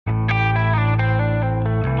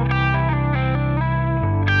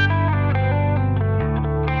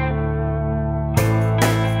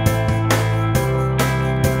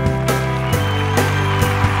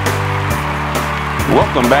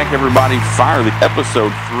Welcome back, everybody. Fire the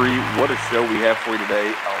episode 3. What a show we have for you today.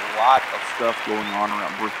 A lot of stuff going on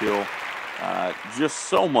around Brook Hill. Just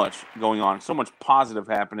so much going on, so much positive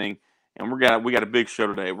happening, and we got a big show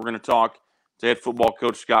today. We're going to talk to head football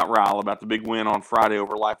coach Scott Ryle about the big win on Friday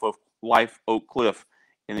over Life Oak Cliff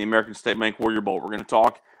in the American State Bank Warrior Bowl. We're going to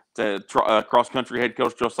talk to cross-country head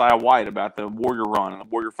coach Josiah White about the Warrior Run and the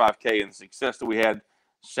Warrior 5K and the success that we had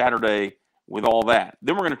Saturday with all that.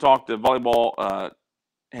 Then we're going to talk to volleyball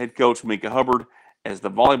head coach Mika Hubbard as the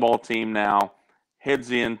volleyball team now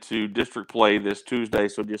heads into district play this Tuesday.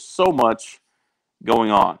 So just so much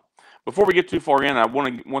going on. Before we get too far in, I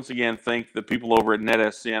want to once again thank the people over at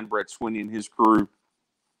NetSN, Brett Sweeney and his crew,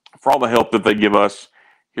 for all the help that they give us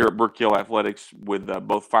here at Brook Hill Athletics with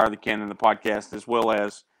both Fire the Cannon and the podcast, as well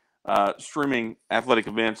as streaming athletic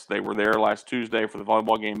events. They were there last Tuesday for the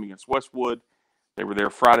volleyball game against Westwood. They were there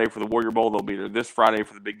Friday for the Warrior Bowl. They'll be there this Friday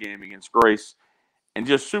for the big game against Grace. And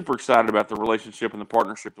just super excited about the relationship and the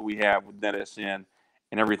partnership that we have with NetSN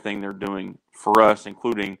and everything they're doing for us,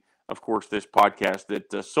 including, of course, this podcast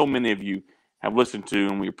that so many of you have listened to.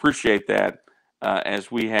 And we appreciate that as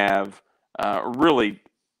we have really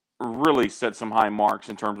set some high marks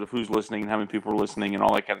in terms of who's listening and how many people are listening and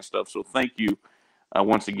all that kind of stuff. So thank you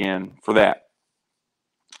once again for that.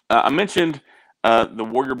 I mentioned the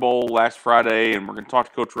Warrior Bowl last Friday, and we're going to talk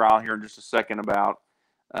to Coach Ryle here in just a second about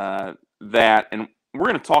that. And we're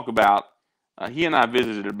going to talk about, he and I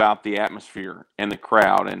visited about the atmosphere and the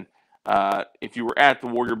crowd. And if you were at the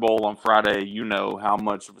Warrior Bowl on Friday, you know how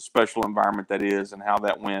much of a special environment that is and how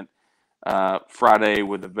that went Friday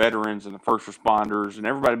with the veterans and the first responders and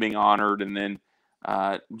everybody being honored. And then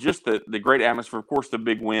just the great atmosphere. Of course, the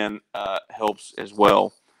big win helps as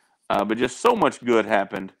well. But just so much good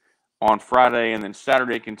happened on Friday, and then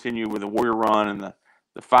Saturday continued with the Warrior Run and the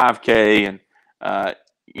 5K. And,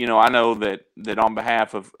 I know that on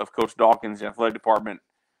behalf of Coach Dawkins, the athletic department,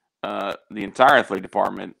 the entire athletic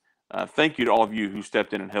department, thank you to all of you who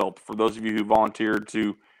stepped in and helped. For those of you who volunteered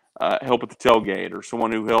to help at the tailgate, or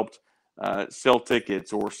someone who helped sell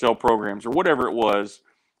tickets or sell programs or whatever it was,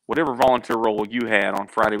 whatever volunteer role you had on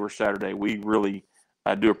Friday or Saturday, we really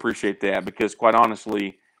do appreciate that, because quite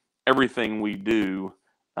honestly, everything we do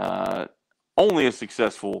only is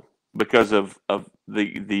successful because of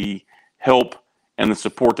the help and the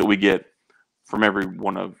support that we get from every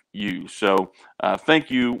one of you. So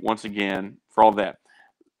thank you once again for all that.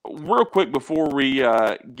 Real quick before we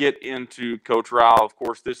get into Coach Ryle, of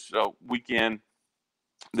course, this weekend,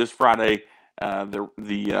 this Friday,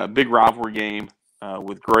 the big rivalry game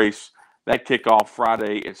with Grace, that kickoff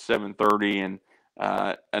Friday at 7:30,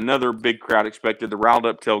 and another big crowd expected. The Riled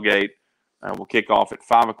Up Tailgate will kick off at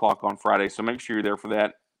 5 o'clock on Friday, so make sure you're there for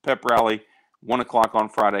that. Pep Rally, 1 o'clock on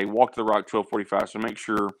Friday. Walk to the Rock, 12:45, so make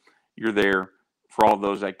sure you're there for all of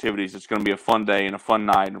those activities. It's going to be a fun day and a fun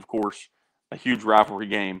night, and, of course, a huge rivalry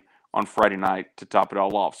game on Friday night to top it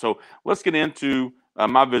all off. So let's get into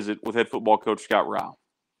my visit with head football coach Scott Ryle.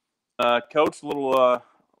 Coach, a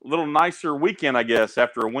little nicer weekend, I guess,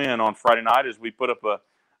 after a win on Friday night, as we put up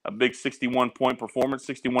a big 61-point performance,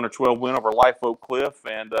 61-12 win over Life Oak Cliff.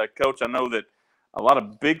 And, Coach, I know that a lot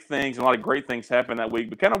of big things and a lot of great things happened that week,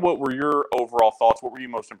 but kind of what were your overall thoughts? What were you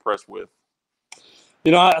most impressed with?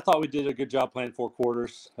 I thought we did a good job playing 4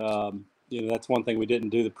 quarters. That's one thing we didn't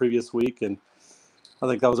do the previous week, and I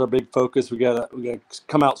think that was our big focus. We got to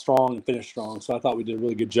come out strong and finish strong. So I thought we did a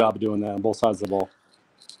really good job of doing that on both sides of the ball.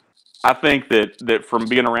 I think that from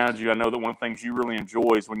being around you, I know that one of the things you really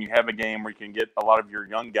enjoy is when you have a game where you can get a lot of your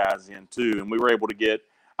young guys in too. And we were able to get,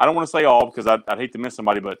 I don't want to say all because I'd hate to miss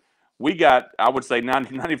somebody, but we got, I would say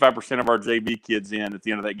 95% of our JV kids in at the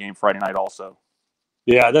end of that game Friday night also.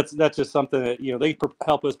 Yeah, that's just something that, they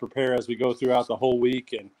help us prepare as we go throughout the whole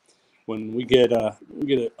week. And when we get a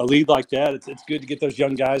lead like that, it's good to get those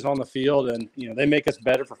young guys on the field, and, they make us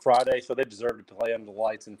better for Friday, so they deserve to play under the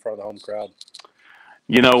lights in front of the home crowd.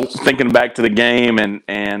 Thinking back to the game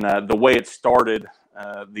and the way it started,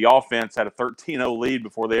 the offense had a 13-0 lead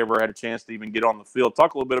before they ever had a chance to even get on the field.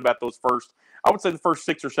 Talk a little bit about those I would say the first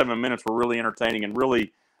 6 or 7 minutes were really entertaining and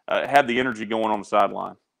really had the energy going on the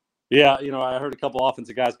sideline. Yeah, I heard a couple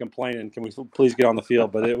offensive guys complaining, can we please get on the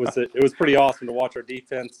field? But it was pretty awesome to watch our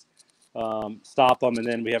defense stop them, and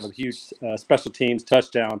then we have a huge special teams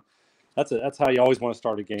touchdown. That's how you always want to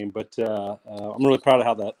start a game. But I'm really proud of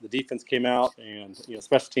how the defense came out, and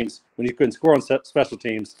special teams. When you couldn't score on special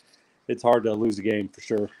teams, it's hard to lose a game for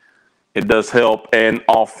sure. It does help, and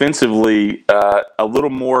offensively, a little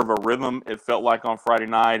more of a rhythm. It felt like on Friday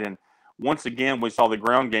night, and once again we saw the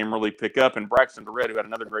ground game really pick up. And Braxton Durrett, who had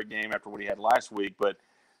another great game after what he had last week, but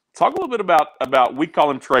Talk a little bit about we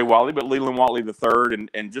call him Trey Watley, but Leland Watley the third,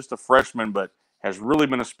 and just a freshman, but has really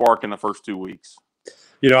been a spark in the first 2 weeks.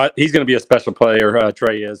 He's going to be a special player.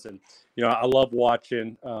 Trey is, and I love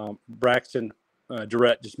watching Braxton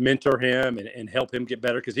Durrett just mentor him and help him get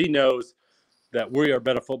better, because he knows that we are a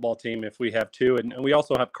better football team if we have two, and we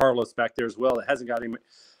also have Carlos back there as well. It hasn't got him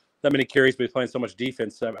that many carries, but he's playing so much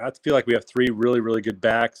defense. So I feel like we have three really, really good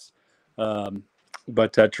backs.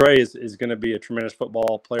 But Trey is going to be a tremendous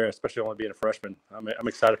football player, especially only being a freshman. I'm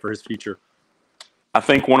excited for his future. I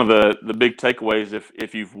think one of the big takeaways,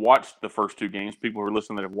 if you've watched the first two games, people who are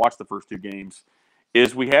listening that have watched the first two games,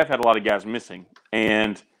 is we have had a lot of guys missing.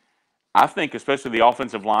 And I think especially the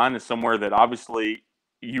offensive line is somewhere that obviously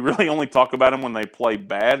you really only talk about them when they play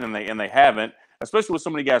bad, and they haven't, especially with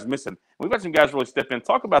so many guys missing. We've had some guys really step in.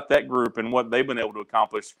 Talk about that group and what they've been able to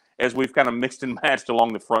accomplish as we've kind of mixed and matched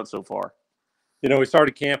along the front so far. We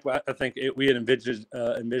started camp. I think we had envisioned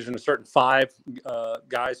a certain five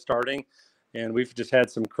guys starting, and we've just had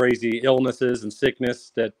some crazy illnesses and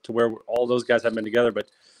sickness to where all those guys haven't been together. But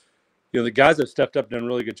the guys have stepped up and done a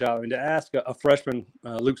really good job. I mean, to ask a freshman,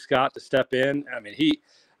 Luke Scott, to step in, I mean,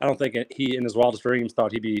 I don't think he in his wildest dreams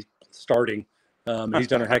thought he'd be starting. He's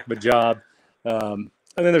done a heck of a job. And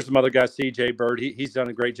then there's some other guys, C.J. Bird. He's done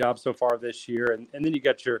a great job so far this year. And then you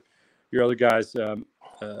got your other guys,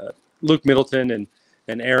 Luke Middleton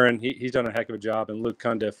and Aaron. He's done a heck of a job, and Luke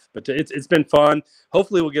Cundiff. But it's been fun.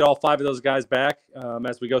 Hopefully we'll get all five of those guys back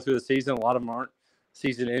as we go through the season. A lot of them aren't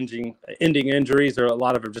season-ending injuries, or a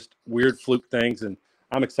lot of them are just weird fluke things, and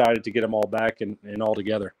I'm excited to get them all back and all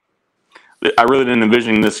together. I really didn't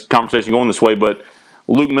envision this conversation going this way, but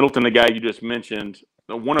Luke Middleton, the guy you just mentioned,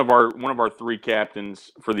 one of our three captains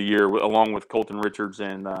for the year, along with Colton Richards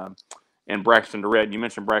and Braxton Durrett. You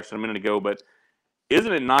mentioned Braxton a minute ago, but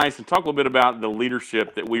isn't it nice? And talk a little bit about the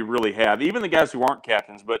leadership that we really have, even the guys who aren't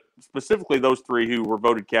captains, but specifically those three who were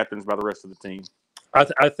voted captains by the rest of the team.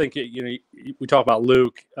 I think we talk about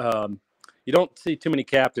Luke. You don't see too many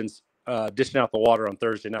captains dishing out the water on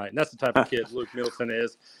Thursday night, and that's the type of kid Luke Middleton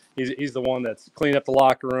is. He's the one that's cleaning up the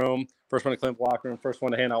locker room, first one to clean up the locker room, first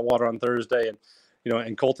one to hand out water on Thursday,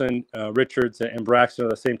 and Colton Richards and Braxton are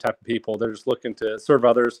the same type of people. They're just looking to serve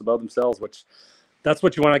others above themselves, which that's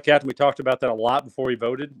what you want on captain. We talked about that a lot before we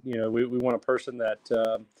voted. We want a person that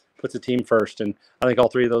puts the team first, and I think all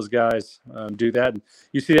three of those guys do that. And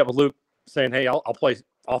you see that with Luke saying, "Hey, I'll play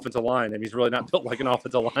offensive line," and he's really not built like an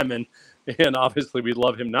offensive lineman. And obviously, we'd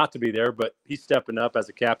love him not to be there, but he's stepping up as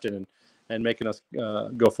a captain and making us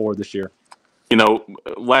go forward this year.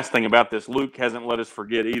 Last thing about this, Luke hasn't let us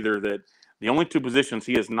forget either that the only two positions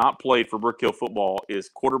he has not played for Brook Hill football is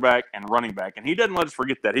quarterback and running back, and he doesn't let us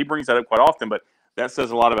forget that. He brings that up quite often, but that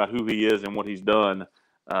says a lot about who he is and what he's done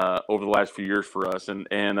over the last few years for us. And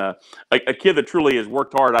a kid that truly has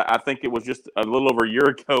worked hard. I think it was just a little over a year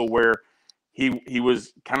ago where he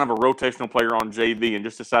was kind of a rotational player on JV and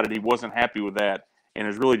just decided he wasn't happy with that and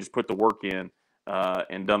has really just put the work in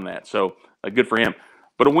and done that. So good for him.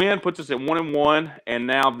 But a win puts us at 1-1, and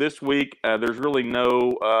now this week there's really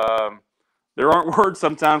no there aren't words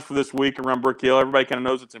sometimes for this week around Brook Hill. Everybody kind of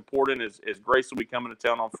knows it's important as Grace will be coming to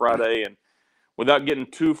town on Friday. And without getting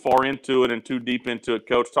too far into it and too deep into it,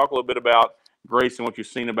 Coach, talk a little bit about Grace and what you've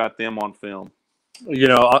seen about them on film.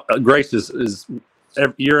 Grace is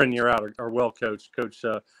year in, year out are well coached. Coach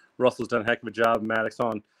Russell's done a heck of a job.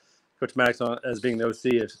 Coach Maddox as being the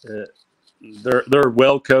OC. They're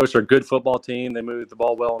well coached. They're a good football team. They move the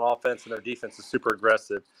ball well on offense, and their defense is super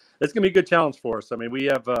aggressive. It's going to be a good challenge for us. I mean, we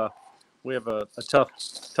have a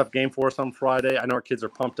tough game for us on Friday. I know our kids are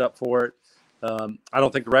pumped up for it. I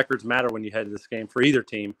don't think the records matter when you head to this game for either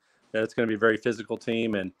team. It's going to be a very physical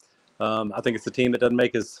team, and I think it's the team that doesn't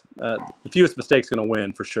make the fewest mistakes going to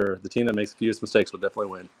win for sure. The team that makes the fewest mistakes will definitely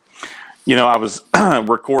win. I was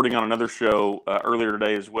recording on another show earlier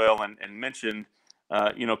today as well, and mentioned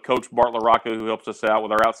Coach Bart LaRocca, who helps us out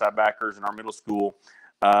with our outside backers in our middle school.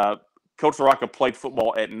 Coach LaRocca played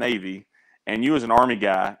football at Navy, and you as an Army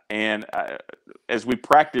guy. And as we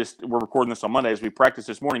practiced, we're recording this on Monday, as we practiced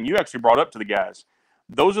this morning, you actually brought up to the guys,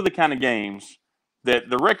 those are the kind of games that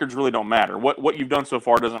the records really don't matter. What you've done so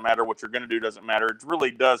far doesn't matter. What you're going to do doesn't matter. It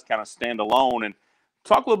really does kind of stand alone. And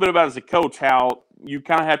talk a little bit about, as a coach, how you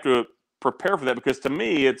kind of have to prepare for that, because to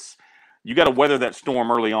me, it's you got to weather that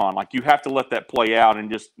storm early on. Like, you have to let that play out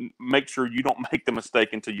and just make sure you don't make the mistake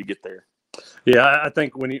until you get there. Yeah, I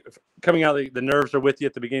think when coming out, the nerves are with you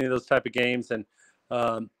at the beginning of those type of games. And,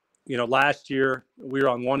 last year we were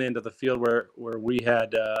on one end of the field where we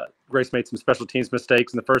had Grace made some special teams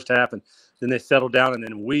mistakes in the first half, and then they settled down, and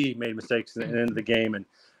then we made mistakes at the end of the game. And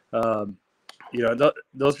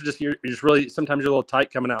those are just you're just really sometimes you're a little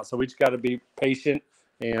tight coming out. So we just got to be patient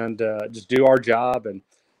and just do our job and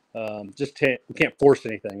we can't force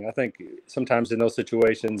anything. I think sometimes in those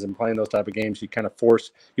situations and playing those type of games, you kind of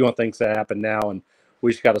you want things to happen now, and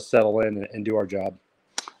we just got to settle in and do our job.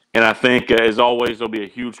 And I think, as always, there'll be a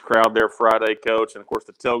huge crowd there Friday, Coach. And, of course,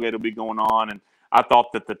 the tailgate will be going on. And I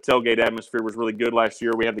thought that the tailgate atmosphere was really good last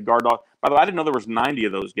year. We had the guard dog. By the way, I didn't know there was 90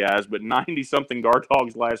 of those guys, but 90-something guard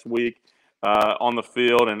dogs last week on the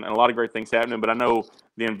field, and a lot of great things happening. But I know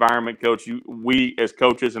the environment, Coach, we as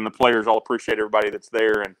coaches and the players all appreciate everybody that's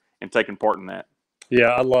there and taking part in that. Yeah,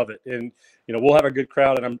 I love it. And, we'll have a good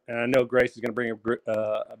crowd, and I know Grace is going to bring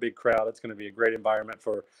a big crowd. It's going to be a great environment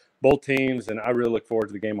for both teams, and I really look forward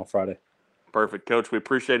to the game on Friday. Perfect, Coach. We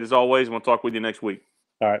appreciate it as always, and we'll talk with you next week.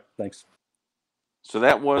 All right, thanks. So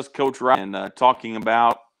that was Coach Ryan talking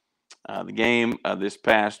about the game this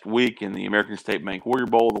past week in the American State Bank Warrior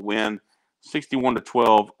Bowl, the win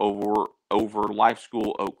 61-12 over Life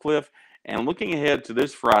School Oak Cliff. And looking ahead to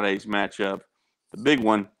this Friday's matchup, the big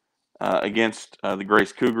one against the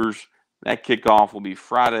Grace Cougars, that kickoff will be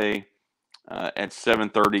Friday at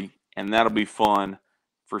 7:30, and that'll be fun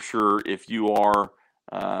for sure. If you are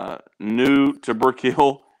new to Brook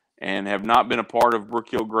Hill and have not been a part of Brook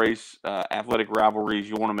Hill Grace athletic rivalries,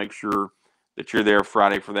 you want to make sure that you're there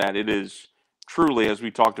Friday for that. It is truly, as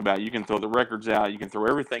we talked about, you can throw the records out, you can throw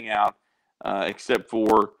everything out except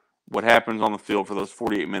for what happens on the field for those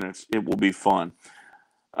 48 minutes. It will be fun.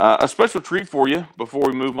 A special treat for you before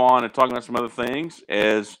we move on and talk about some other things,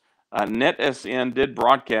 as NetSN did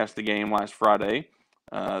broadcast the game last Friday.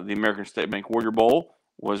 The American State Bank Warrior Bowl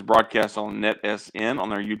was broadcast on NetSN on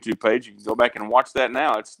their YouTube page. You can go back and watch that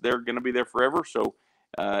now. They're going to be there forever. So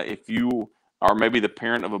if you are maybe the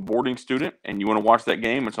parent of a boarding student and you want to watch that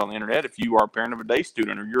game, it's on the internet. If you are a parent of a day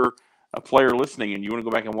student or you're a player listening and you want to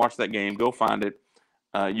go back and watch that game, go find it.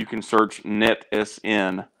 You can search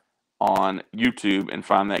NetSN on YouTube and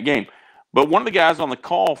find that game. But one of the guys on the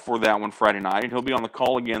call for that one Friday night, and he'll be on the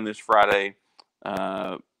call again this Friday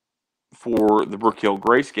for the Brook Hill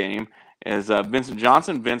Grace game, is Vincent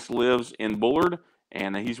Johnson. Vince lives in Bullard,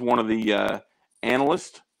 and he's one of the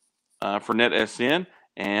analysts for NetSN.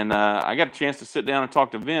 And I got a chance to sit down and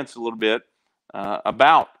talk to Vince a little bit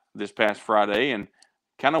about this past Friday and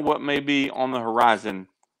kind of what may be on the horizon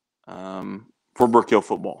for Brook Hill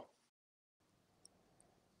football.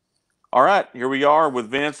 All right, here we are with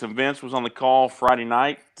Vince, and Vince was on the call Friday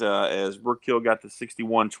night as Brook Hill got the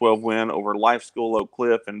 61-12 win over Life School Oak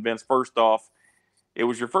Cliff. And Vince, first off, it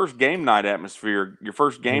was your first game night atmosphere, your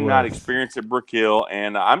first game night experience at Brook Hill,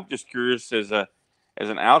 and I'm just curious as an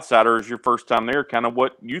outsider, as your first time there, kind of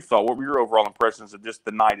what you thought. What were your overall impressions of just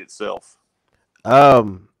the night itself?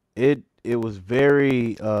 It was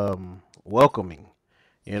very welcoming.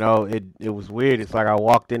 It was weird. It's like I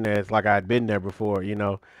walked in there. It's like I'd been there before.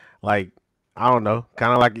 Like, I don't know,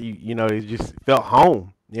 kind of like, it just felt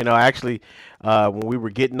home. Actually, when we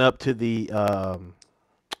were getting up to the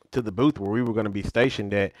booth where we were going to be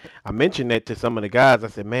stationed at, I mentioned that to some of the guys. I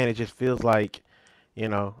said, man, it just feels like, I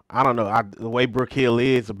don't know, the way Brook Hill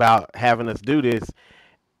is about having us do this,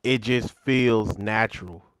 it just feels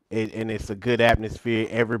natural. And it's a good atmosphere.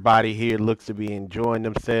 Everybody here looks to be enjoying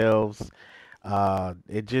themselves.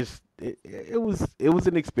 It was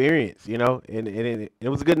an experience, and it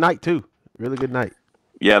was a good night too. Really good night.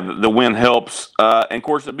 Yeah, the win helps. And of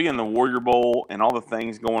course, it being the Warrior Bowl and all the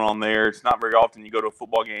things going on there, it's not very often you go to a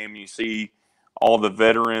football game and you see all the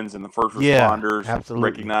veterans and the first responders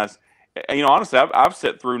recognized. Honestly, I've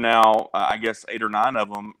sat through now, I guess 8 or 9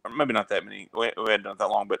 of them, or maybe not that many. We hadn't done it that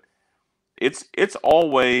long, but it's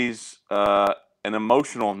always an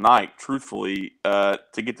emotional night, truthfully, to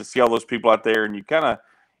get to see all those people out there. And you kind of,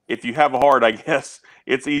 if you have a heart, I guess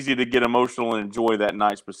it's easy to get emotional and enjoy that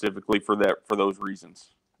night specifically for those reasons.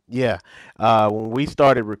 Yeah. When we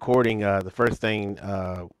started recording, the first thing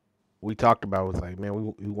we talked about was like,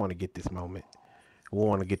 man, we want to get this moment. We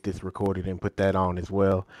want to get this recorded and put that on as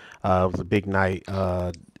well. It was a big night.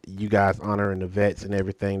 You guys honoring the vets and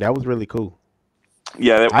everything. That was really cool.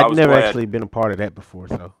 Yeah, I've never actually been a part of that before,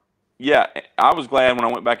 so. Yeah, I was glad when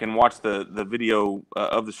I went back and watched the video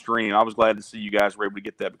of the stream. I was glad to see you guys were able to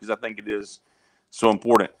get that because I think it is so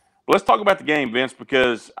important. But let's talk about the game, Vince,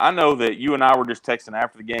 because I know that you and I were just texting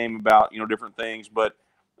after the game about different things, but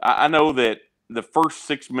I know that the first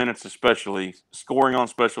 6 minutes especially, scoring on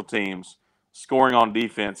special teams, scoring on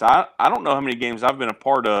defense, I don't know how many games I've been a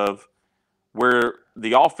part of where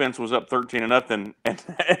the offense was up 13-0 and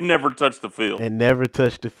never touched the field. And never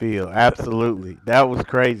touched the field. Absolutely. That was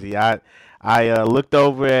crazy. I looked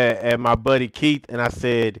over at my buddy Keith and I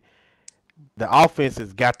said, the offense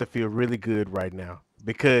has got to feel really good right now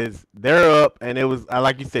because they're up, and it was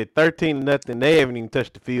like you said, 13-0. They haven't even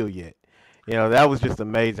touched the field yet. That was just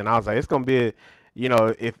amazing. I was like, it's gonna be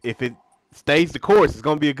if it stays the course, it's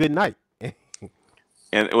gonna be a good night.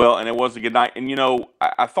 And it was a good night. And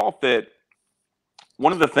I thought that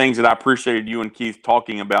one of the things that I appreciated you and Keith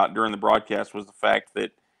talking about during the broadcast was the fact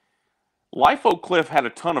that Life Oak Cliff had a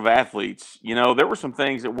ton of athletes. There were some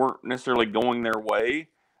things that weren't necessarily going their way,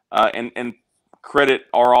 and credit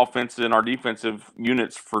our offensive and our defensive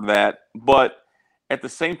units for that. But at the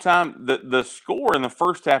same time, the score in the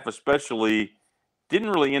first half, especially, didn't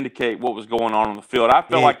really indicate what was going on the field. I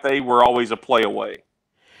felt It like they were always a play away.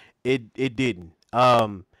 it didn't.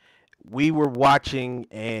 We were watching,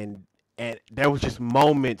 and there was just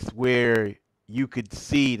moments where you could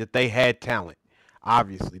see that they had talent.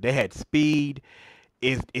 Obviously, they had speed.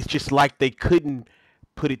 It's just like they couldn't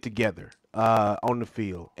put it together on the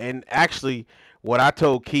field. And actually, what I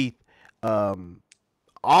told Keith um,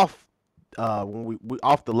 off when we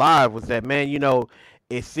off the live was that, man,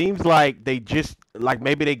 it seems like they just like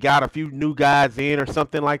maybe they got a few new guys in or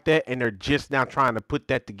something like that, and they're just now trying to put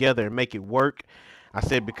that together and make it work. I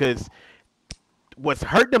said because what's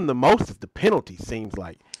hurt them the most is the penalty. Seems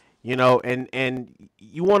like, and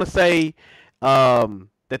you want to say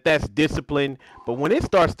that's discipline, but when it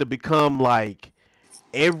starts to become like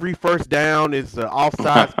every first down is an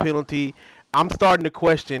offsides penalty, I'm starting to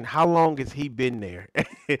question how long has he been there.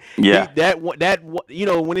 Yeah.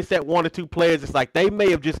 When it's that one or two players, it's like they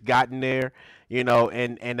may have just gotten there,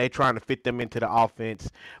 and they trying to fit them into the offense.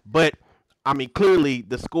 But I mean, clearly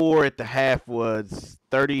the score at the half was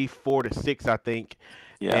 34-6, I think.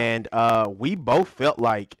 Yeah. And we both felt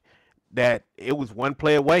like that it was one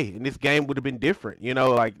play away, and this game would have been different,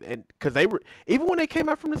 and because they were, even when they came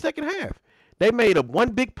out from the second half, they made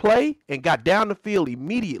one big play and got down the field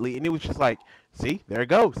immediately, and it was just like, see, there it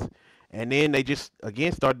goes. And then they just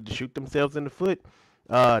again started to shoot themselves in the foot.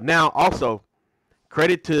 Now, also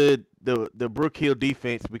credit to the Brook Hill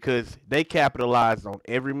defense because they capitalized on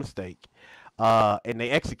every mistake, and they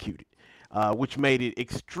executed, which made it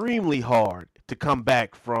extremely hard to come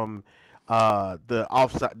back from the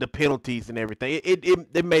offside, the penalties and everything.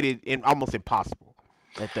 It made it almost impossible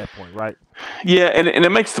at that point, right? Yeah, and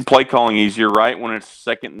it makes the play calling easier, right? When it's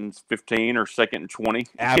 2nd and 15 or 2nd and 20.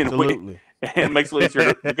 Absolutely. And it makes it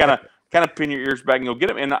easier to kind of pin your ears back and go get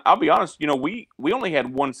them. And I'll be honest, we only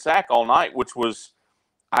had one sack all night, which was,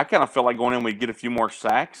 I kind of felt like going in we'd get a few more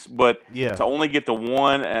sacks, but Yeah. to only get the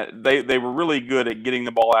one, they were really good at getting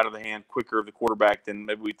the ball out of the hand quicker of the quarterback than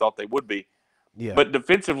maybe we thought they would be. Yeah. But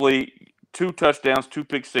defensively, 2 touchdowns, 2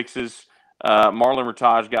 pick sixes. Marlon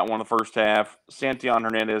Rataj got one in the first half. Santion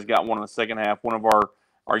Hernandez got one in the second half. One of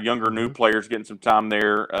our younger new players getting some time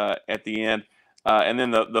there at the end. And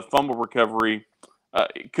then the fumble recovery,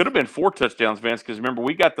 it could have been 4 touchdowns, Vince, because remember,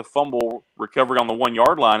 we got the fumble recovery on the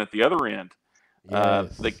 1-yard line at the other end.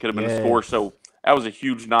 Yes. That could have been a score. So that was a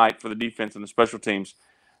huge night for the defense and the special teams.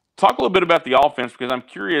 Talk a little bit about the offense because I'm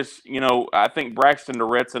curious. I think Braxton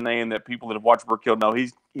Durrett's a name that people that have watched Brook Hill know.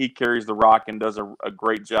 He carries the rock and does a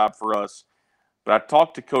great job for us. But I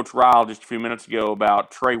talked to Coach Ryle just a few minutes ago about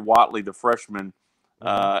Trey Watley, the freshman,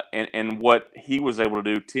 and what he was able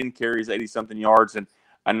to do. 10 carries, 80-something yards, and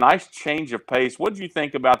a nice change of pace. What did you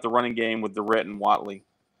think about the running game with Durrett and Watley?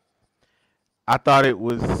 I thought it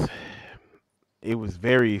was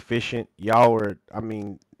very efficient. Y'all were,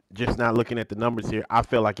 just not looking at the numbers here, I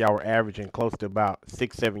feel like y'all were averaging close to about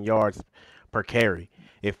 6-7 yards per carry.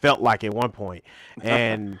 It felt like at one point.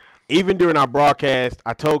 And even during our broadcast,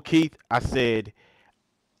 I told Keith, I said,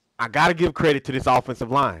 I got to give credit to this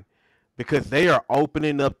offensive line because they are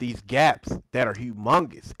opening up these gaps that are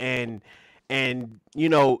humongous. And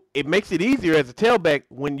it makes it easier as a tailback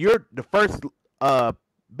when you're the first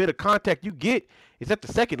bit of contact you get is at the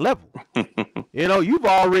second level. You've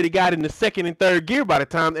already got in the second and third gear by the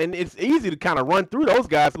time, and it's easy to kind of run through those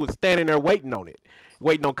guys who are standing there waiting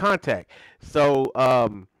on contact. So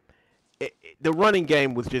the running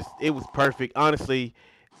game was it was perfect. Honestly,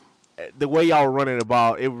 the way y'all were running the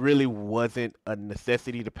ball, it really wasn't a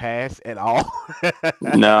necessity to pass at all.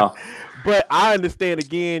 No. But I understand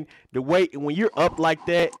again the way when you're up like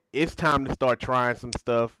that, it's time to start trying some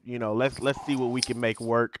stuff. Let's see what we can make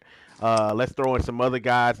work. Let's throw in some other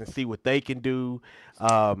guys and see what they can do.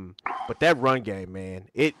 But that run game, man,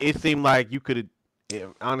 it seemed like you could have.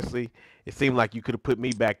 honestly, it seemed like you could have put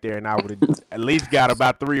me back there, and I would have at least got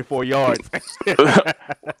about 3 or 4 yards.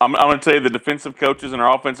 I'm going to tell you, the defensive coaches and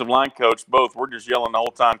our offensive line coach both, we're just yelling the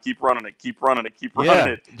whole time, keep running it, keep running it, keep running Yeah,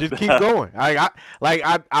 it. just keep going.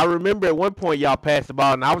 I remember at one point y'all passed the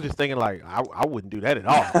ball, and I was just thinking like I wouldn't do that at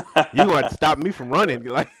all. You're gonna have to stop me from running.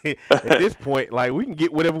 Like at this point, like we can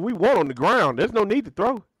get whatever we want on the ground. There's no need to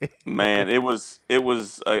throw. Man, it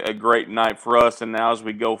was a great night for us. And now as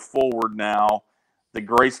we go forward now, the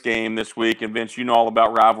Grace game this week, and Vince, you know all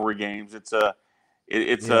about rivalry games. It's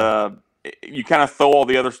Yeah, a you kind of throw all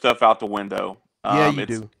the other stuff out the window. yeah, you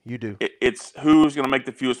It's do, you do. it's who's going to make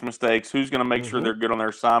the fewest mistakes, who's going to make sure Hmm. they're good on their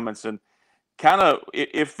assignments, and kind of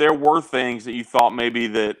if there were things that you thought maybe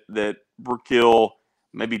that Brook Hill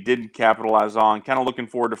maybe didn't capitalize on. Kind of looking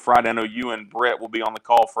forward to Friday. I know you and Brett will be on the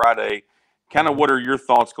call Friday. Kind of Hmm. what are your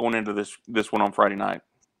thoughts going into this one on Friday night?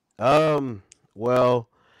 Well,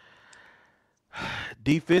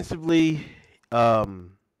 defensively,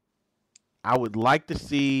 um, I would like to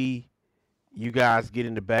see you guys get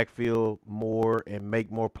in the backfield more and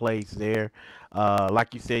make more plays there.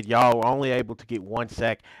 Like you said, y'all were only able to get 1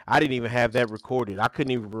 sack. I didn't even have that recorded. I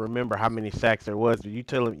couldn't even remember how many sacks there was. But you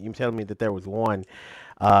telling me that there was one.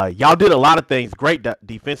 Y'all did a lot of things great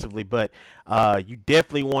defensively, but you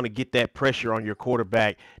definitely want to get that pressure on your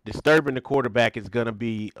quarterback. Disturbing the quarterback is going to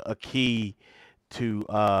be a key to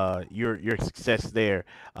your success there.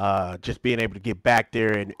 Just being able to get back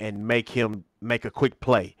there and make him make a quick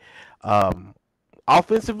play. Um,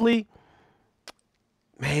 Offensively,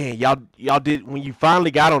 man, y'all did when you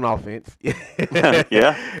finally got on offense.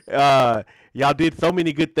 Yeah. Y'all did so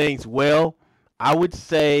many good things well. I would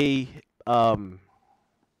say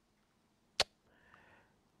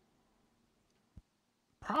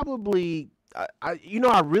probably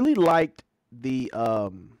I really liked the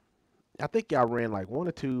I think y'all ran like one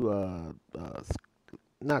or two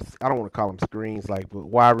not I don't want to call them screens like but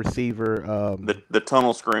wide receiver The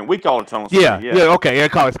tunnel screen. We call it tunnel yeah, screen. yeah, Yeah. okay, yeah,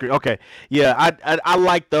 call it screen. Okay, yeah, I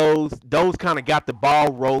like those. Those kind of got the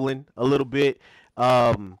ball rolling a little bit.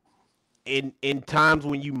 Um, in times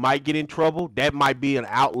when you might get in trouble, that might be an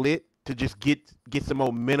outlet to just get some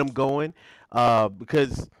momentum going.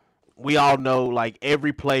 Because we all know like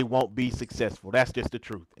every play won't be successful. That's just the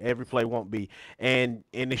truth. Every play won't be, and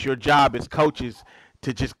it's your job as coaches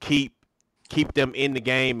to just keep them in the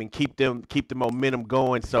game and keep the momentum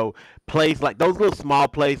going. So plays like those little small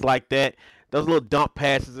plays like that, those little dump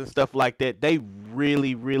passes and stuff like that, they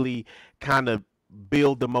really kind of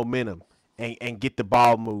build the momentum and get the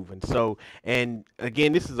ball moving. So and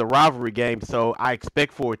again, this is a rivalry game, so I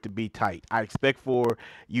expect for it to be tight. I expect for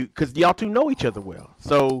you because y'all two know each other well.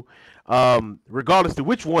 So regardless to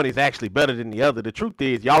which one is actually better than the other, the truth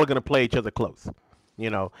is y'all are gonna play each other close.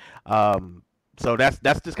 You know, so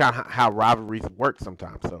that's just kind of how rivalries work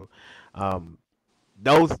sometimes. So um,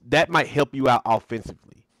 those that might help you out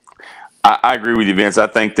offensively. I agree with you, Vince. I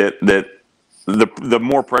think that the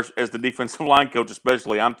more pressure as the defensive line coach,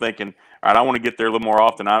 especially, I'm thinking, all right, I want to get there a little more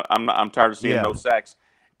often. I'm tired of seeing Yeah, no sacks.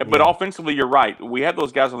 But yeah. offensively, you're right. We have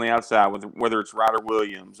those guys on the outside, whether it's Ryder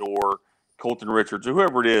Williams or Colton Richards or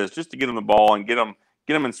whoever it is, just to get them the ball and get them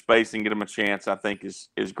in space and get them a chance. I think is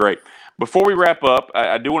great. Before we wrap up,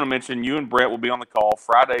 I do want to mention you and Brett will be on the call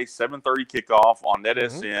Friday, 7:30 kickoff on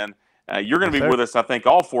Hmm. NetSN. You're going Yes, to be sir. with us, I think,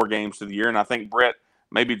 all 4 games of the year, and I think Brett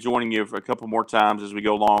maybe joining you a couple more times as we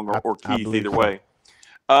go along, or I Keith, believe either so. way.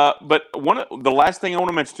 But the last thing I want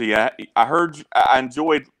to mention to you, I heard, I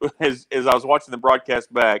enjoyed as I was watching the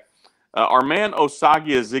broadcast back. Our man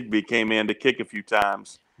Osagia Zigby came in to kick a few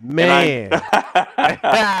times, and Man.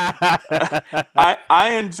 I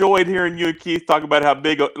enjoyed hearing you and Keith talk about how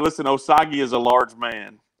big. Listen, Osagi is a large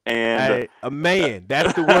man, and Hey, a man.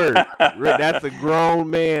 That's the word. That's a grown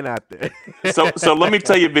man out there. so let me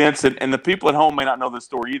tell you, Vince, and the people at home may not know this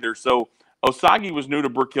story either. So Osagi was new to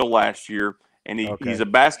Brook Hill last year, and he's Okay. a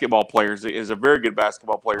basketball player. Is a very good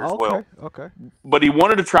basketball player as Okay. well. Okay. But he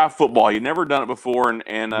wanted to try football. He'd never done it before,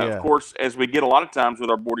 and of Yeah. course, as we get a lot of times with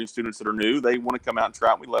our boarding students that are new, they want to come out and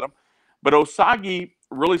try it. And we let them. But Osagi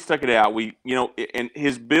really stuck it out. And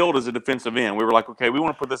his build as a defensive end, we were like, okay, we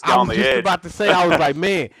want to put this guy I on was the just edge. about to say, I was like,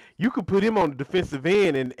 man, you could put him on the defensive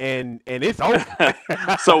end and it's over.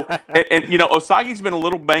 So, Osagi's been a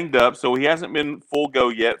little banged up, so he hasn't been full go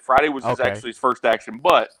yet. Friday was Okay. actually his first action,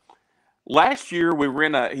 but last year we were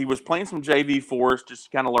he was playing some JV for us just to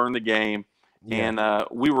kind of learn the game, Yeah. and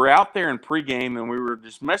we were out there in pregame and we were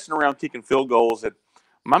just messing around kicking field goals. And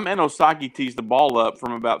my man Osagi tees the ball up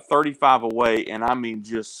from about 35 away, and I mean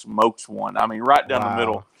just smokes one. I mean right down the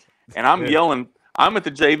middle, Wow. and I'm yelling. I'm at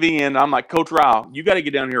the JV end. I'm like, Coach Ryle, you got to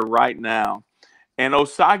get down here right now. And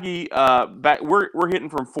Osagi, back we're hitting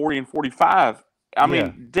from 40 and 45. I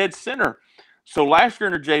mean, dead center. So last year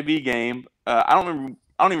in a JV game, I don't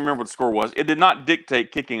even remember what the score was. It did not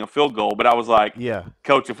dictate kicking a field goal, but I was like,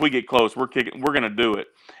 Coach, if we get close, we're going to do it.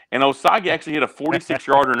 And Osagi actually hit a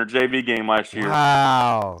 46-yarder in a JV game last year.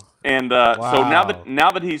 Wow. And so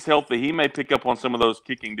now that he's healthy, he may pick up on some of those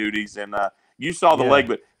kicking duties. And you saw the leg,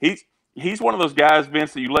 but he's one of those guys,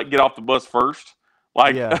 Vince, that you let get off the bus first.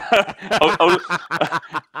 Like, hey,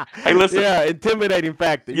 listen. Yeah, intimidating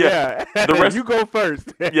factor. Yeah. The rest, you go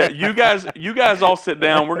first. you guys all sit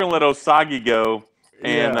down. We're gonna let Osagi go.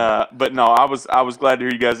 And but no, I was glad to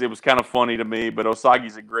hear you guys. It was kind of funny to me, but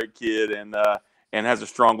Osagi's a great kid and has a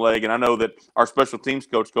strong leg. And I know that our special teams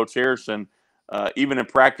coach, Coach Harrison, even in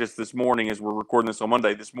practice this morning, as we're recording this on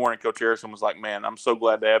Monday, this morning, Coach Harrison was like, "Man, I'm so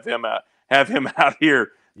glad to have him out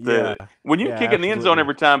here." When you kick in the end zone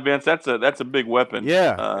every time, Vince, that's a big weapon.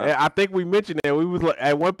 I think we mentioned that. We was like,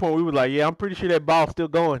 at one point we were like, I'm pretty sure that ball's still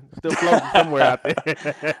going, still floating somewhere out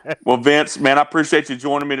there. Well, Vince, man, I appreciate you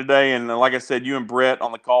joining me today. And like I said, you and Brett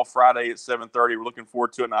on the call Friday at 7:30. We're looking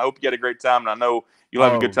forward to it, and I hope you had a great time. And I know you'll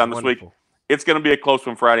have a good time this week. It's going to be a close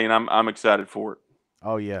one Friday, and I'm excited for it.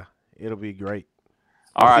 Oh yeah, it'll be great.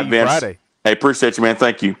 All right, Vince. Friday. Hey, appreciate you, man.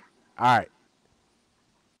 Thank you. All right.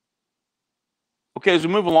 Okay, as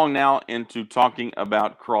we move along now into talking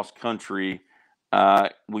about cross country,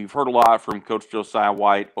 we've heard a lot from Coach Josiah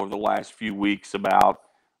White over the last few weeks about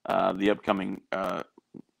the upcoming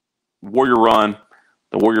Warrior Run,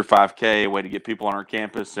 the Warrior 5K, a way to get people on our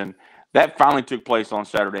campus, and that finally took place on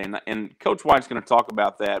Saturday. And Coach White's going to talk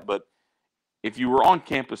about that, but if you were on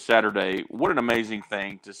campus Saturday, what an amazing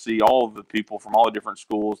thing to see all of the people from all the different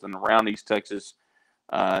schools and around East Texas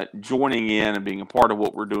joining in and being a part of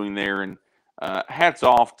what we're doing there. And hats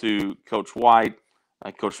off to Coach White,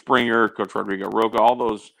 Coach Springer, Coach Rodrigo Roca, all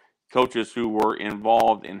those coaches who were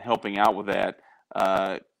involved in helping out with that,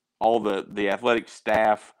 all the athletic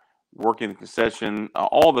staff working the concession,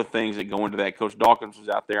 all the things that go into that. Coach Dawkins was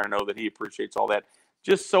out there. I know that he appreciates all that.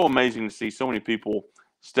 Just so amazing to see so many people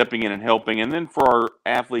stepping in and helping. And then for our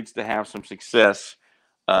athletes to have some success.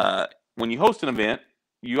 When you host an event,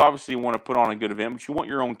 you obviously want to put on a good event, but you want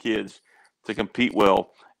your own kids to compete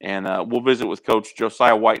well. And we'll visit with Coach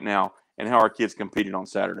Josiah White now and how our kids competed on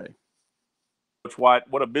Saturday. Coach White,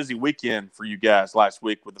 what a busy weekend for you guys last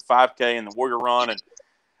week with the 5K and the Warrior Run. And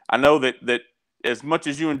I know that as much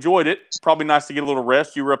as you enjoyed it, it's probably nice to get a little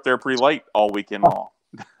rest. You were up there pretty late all weekend long.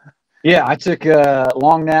 Yeah, I took a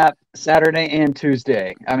long nap Saturday and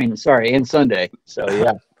Sunday. So,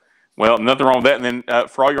 yeah. Well, nothing wrong with that. And then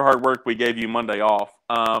for all your hard work, we gave you Monday off.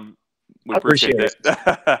 We appreciate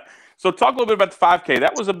that. So talk a little bit about the 5K.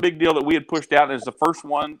 That was a big deal that we had pushed out as the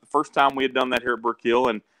first time we had done that here at Brook Hill,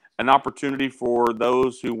 and an opportunity for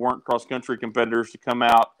those who weren't cross-country competitors to come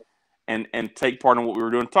out and take part in what we were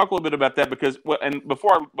doing. Talk a little bit about that because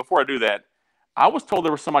before I do that, I was told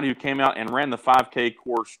there was somebody who came out and ran the 5K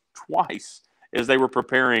course twice as they were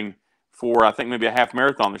preparing for, I think, maybe a half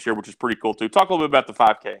marathon this year, which is pretty cool too. Talk a little bit about the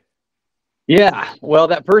 5K. Yeah, well,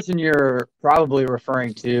 that person you're probably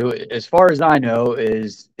referring to, as far as I know,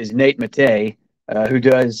 is Nate Matei, who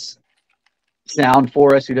does sound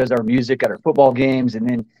for us, who does our music at our football games, and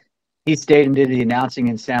then he stayed and did the announcing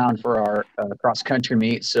and sound for our cross-country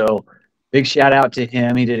meet. So big shout-out to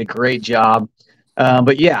him. He did a great job.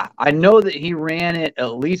 But, yeah, I know that he ran it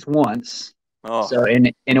at least once. Oh. So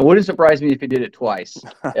and it wouldn't surprise me if he did it twice,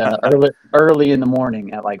 early in the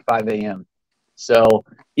morning at like 5 a.m. So,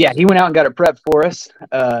 yeah, he went out and got it prepped for us,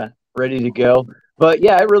 ready to go. But,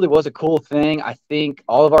 yeah, it really was a cool thing. I think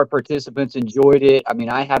all of our participants enjoyed it. I mean,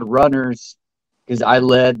 I had runners because I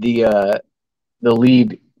led the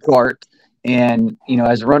lead cart. And, you know,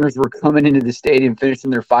 as runners were coming into the stadium, finishing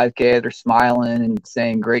their 5K, they're smiling and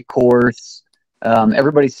saying, great course.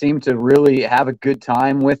 Everybody seemed to really have a good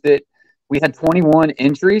time with it. We had 21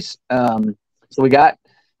 entries. So we got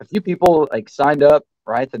a few people like signed up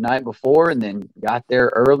right the night before and then got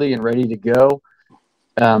there early and ready to go.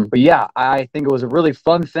 But yeah, I think it was a really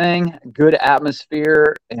fun thing, good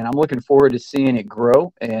atmosphere, and I'm looking forward to seeing it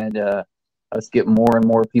grow and us get more and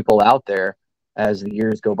more people out there as the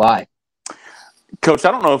years go by. Coach,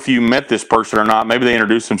 I don't know if you met this person or not. Maybe they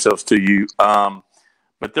introduced themselves to you.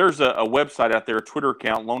 But there's a website out there, a Twitter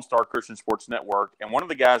account, Lone Star Christian Sports Network, and one of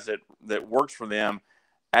the guys that works for them,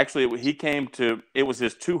 actually, he came to – it was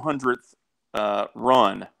his 200th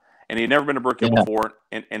run, and he had never been to Brook Hill before.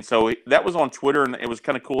 And so that was on Twitter, and it was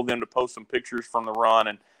kind of cool of them to post some pictures from the run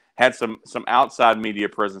and had some outside media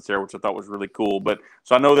presence there, which I thought was really cool. But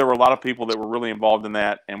so I know there were a lot of people that were really involved in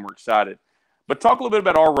that and were excited. But talk a little bit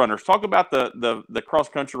about our runners. Talk about the cross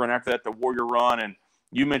country run after that, the Warrior run, and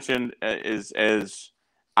you mentioned as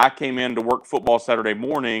I came in to work football Saturday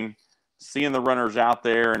morning, seeing the runners out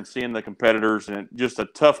there and seeing the competitors, and just a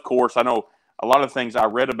tough course. I know a lot of things I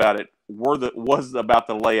read about it was about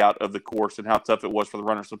the layout of the course and how tough it was for the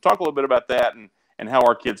runners. So talk a little bit about that and how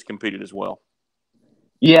our kids competed as well.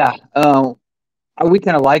 Yeah, we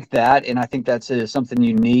kind of like that, and I think that's something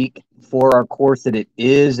unique for our course, that it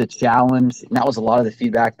is a challenge. And that was a lot of the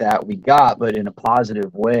feedback that we got, but in a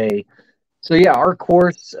positive way. So yeah, our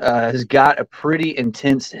course has got a pretty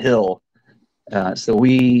intense hill. So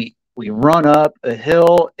we run up a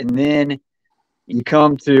hill, and then you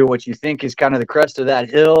come to what you think is kind of the crest of that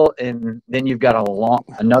hill, and then you've got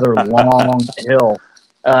another long hill.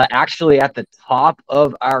 Actually, at the top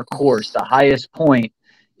of our course, the highest point,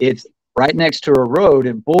 it's right next to a road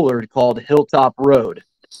in Bullard called Hilltop Road.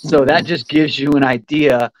 So that just gives you an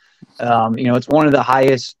idea. It's one of the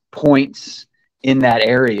highest points in that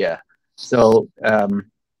area. So,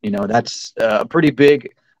 that's a pretty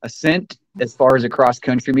big ascent as far as a cross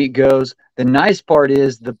country meet goes. The nice part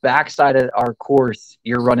is the backside of our course,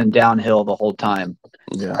 you're running downhill the whole time.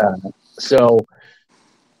 Yeah.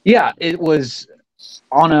 It was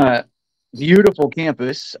on a beautiful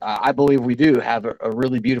campus. I believe we do have a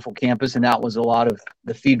really beautiful campus, and that was a lot of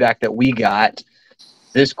the feedback that we got.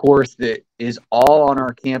 This course that is all on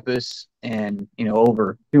our campus, and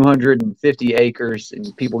over 250 acres,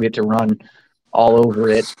 and people get to run all over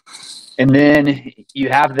it. And then you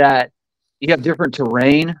have different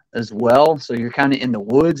terrain as well. So you're kind of in the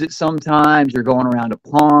woods at some times. You're going around a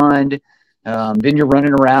pond. Then you're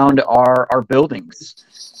running around our buildings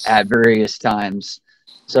at various times.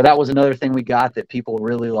 So that was another thing we got that people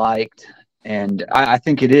really liked. And I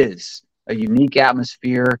think it is a unique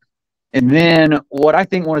atmosphere. And then what I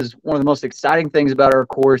think one of the most exciting things about our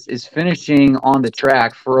course is finishing on the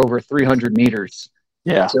track for over 300 meters.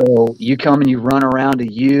 Yeah. So you come and you run around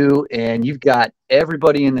a U, and you've got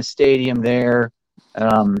everybody in the stadium there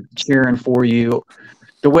cheering for you.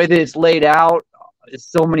 The way that it's laid out,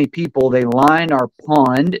 so many people, they line our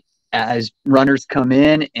pond as runners come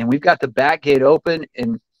in, and we've got the back gate open,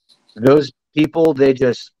 and those people, they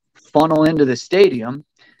just funnel into the stadium,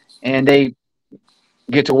 and they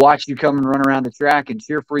get to watch you come and run around the track and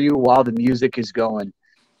cheer for you while the music is going.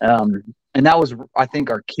 And that was, I think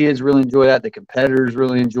our kids really enjoyed that. The competitors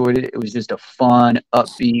really enjoyed it. It was just a fun,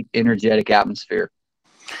 upbeat, energetic atmosphere.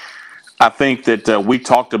 I think that we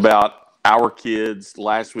talked about our kids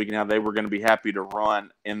last week and how they were going to be happy to run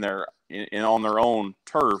on their own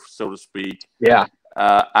turf, so to speak. Yeah.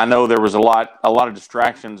 I know there was a lot of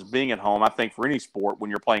distractions being at home. I think for any sport, when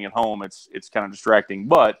you're playing at home, it's kind of distracting.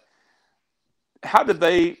 But how did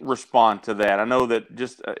they respond to that? I know that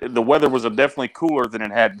just the weather was definitely cooler than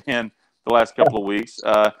it had been the last couple of weeks.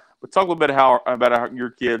 But talk a little bit about how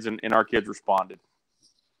your kids and our kids responded.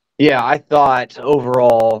 Yeah, I thought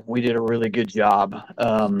overall we did a really good job.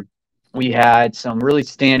 We had some really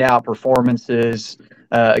standout performances.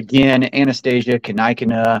 Again, Anastasia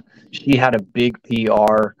Kanikina, she had a big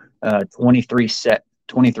PR,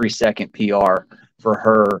 23-second PR for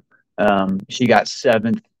her. She got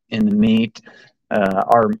 7th in the meet.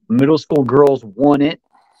 Our middle school girls won it.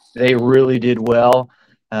 They really did well.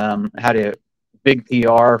 Had a big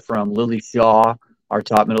PR from Lily Shaw, our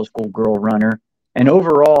top middle school girl runner. And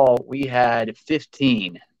overall, we had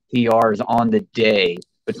 15 PRs on the day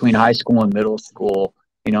between high school and middle school,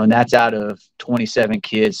 and that's out of 27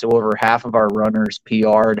 kids. So over half of our runners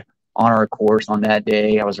PR'd on our course on that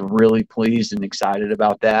day. I was really pleased and excited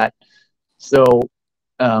about that. So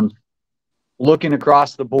looking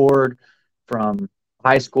across the board from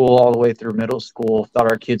high school all the way through middle school,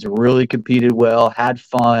 thought our kids really competed well, had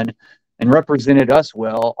fun, and represented us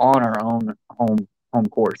well on our own home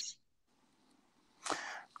course.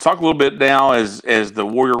 Talk a little bit now as the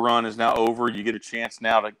Warrior Run is now over. You get a chance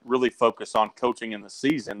now to really focus on coaching in the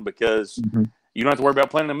season because you don't have to worry about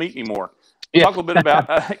planning a meet anymore. Yeah. Talk a little bit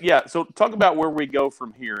about So talk about where we go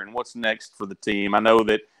from here and what's next for the team. I know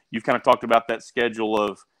that you've kind of talked about that schedule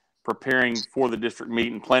of preparing for the district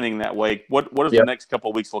meet and planning that way. What does the next couple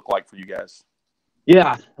of weeks look like for you guys?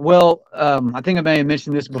 Yeah, well, I think I may have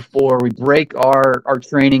mentioned this before. We break our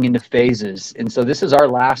training into phases, and so this is our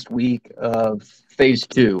last week of phase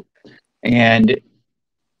 2. And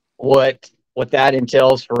what that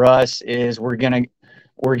entails for us is we're getting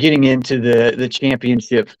into the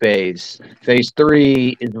championship phase. Phase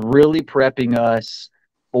 3 is really prepping us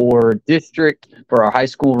for district, for our high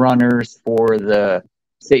school runners, for the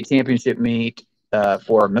state championship meet,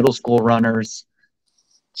 for our middle school runners.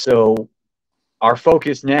 So our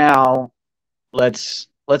focus now, let's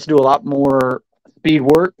let's do a lot more speed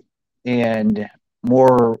work and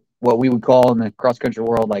more what we would call in the cross country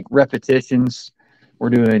world like repetitions.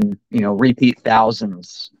 We're doing, repeat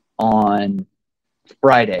thousands on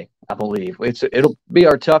Friday, I believe. It'll be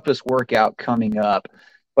our toughest workout coming up.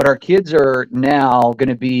 But our kids are now going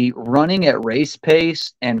to be running at race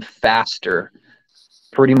pace and faster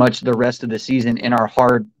pretty much the rest of the season in our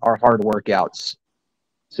hard workouts.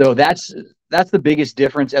 So that's the biggest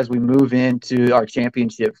difference as we move into our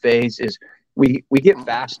championship phase is we get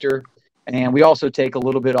faster, and we also take a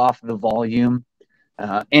little bit off the volume,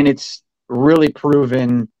 and it's really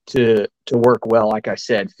proven to work well. Like I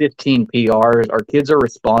said, 15 PRs. Our kids are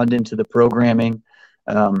responding to the programming,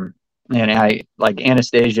 and I like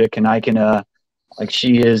Anastasia Kanikina, like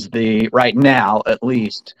she is right now at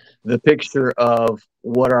least the picture of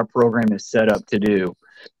what our program is set up to do.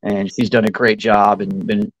 And she's done a great job and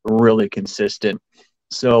been really consistent.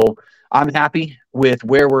 So I'm happy with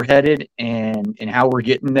where we're headed and how we're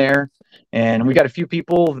getting there. And we got a few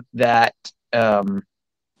people that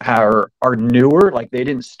are newer, like they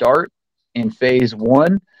didn't start in phase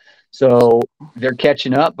one. So they're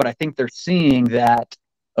catching up, but I think they're seeing that,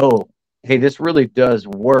 oh, hey, this really does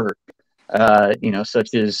work.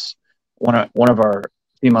 Such as one of our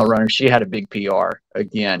female runners, she had a big PR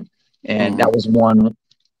again. And that was one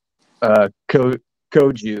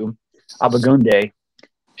Koju Abagunde.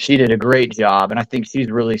 She did a great job, and I think she's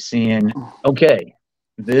really seeing, okay,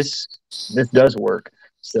 this does work.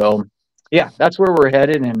 So, yeah, that's where we're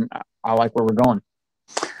headed, and I like where we're going.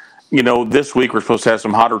 This week we're supposed to have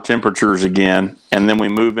some hotter temperatures again, and then we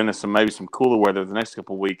move into maybe some cooler weather the next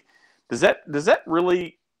couple of weeks. Does it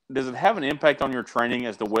have an impact on your training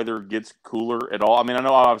as the weather gets cooler at all? I mean, I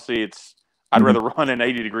know obviously I'd rather run in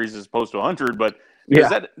 80 degrees as opposed to 100, but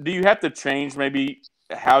do you have to change maybe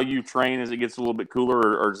how you train as it gets a little bit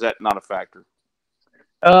cooler, or is that not a factor?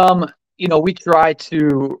 We try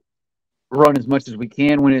to run as much as we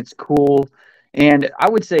can when it's cool. And I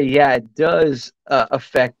would say, yeah, it does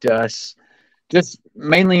affect us just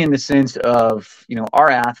mainly in the sense of, our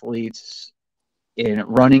athletes in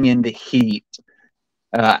running in the heat.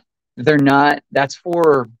 That's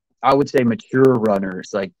for, I would say, mature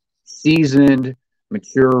runners, like seasoned,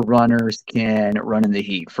 mature runners can run in the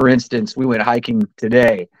heat. For instance, we went hiking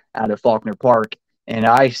today out of Faulkner Park, and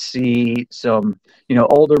I see some,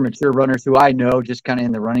 older, mature runners who I know just kind of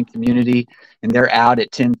in the running community, and they're out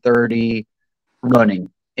at 10:30 running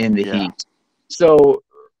in the heat. So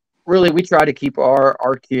really, we try to keep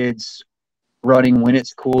our kids running when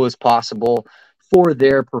it's cool as possible for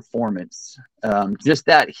their performance. Just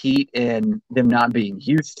that heat and them not being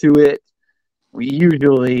used to it,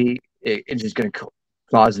 it's just going to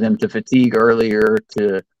cause them to fatigue earlier,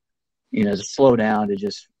 to slow down,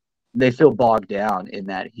 they feel bogged down in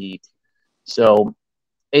that heat. So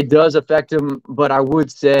it does affect them, but I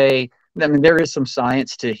would say, there is some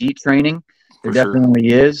science to heat training. There definitely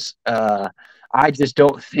is. I just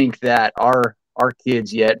don't think that our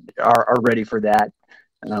kids yet are ready for that.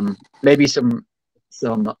 Maybe some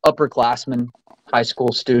upperclassmen, high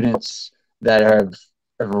school students that have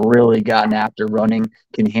really gotten after running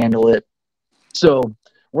can handle it. So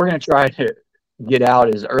we're going to try to get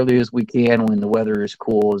out as early as we can when the weather is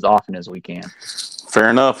cool, as often as we can. Fair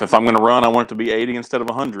enough. If I'm going to run, I want it to be 80 instead of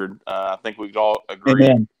 100. I think we all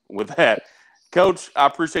agree with that. Coach, I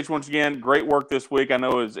appreciate you once again. Great work this week. I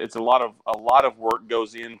know it's a lot of work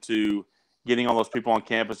goes into getting all those people on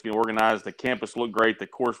campus, getting organized. The campus looked great. The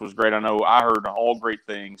course was great. I know I heard all great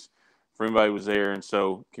things from anybody who was there. And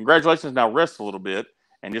so congratulations. Now rest a little bit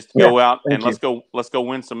and just go out and let's go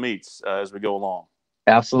win some meets as we go along.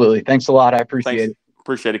 Absolutely. Thanks a lot. I appreciate it.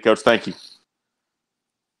 Appreciate it, Coach. Thank you.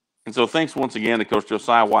 And so thanks once again to Coach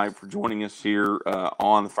Josiah White for joining us here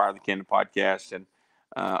on the Fire the Cannon podcast. And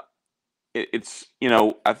it's,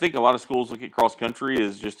 I think a lot of schools look at cross country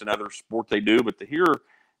as just another sport they do, but to hear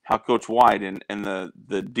how Coach White and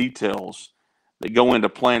the details that go into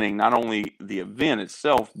planning not only the event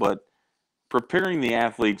itself, but preparing the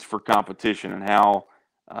athletes for competition and how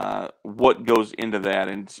what goes into that.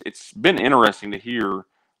 And it's been interesting to hear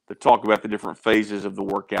to talk about the different phases of the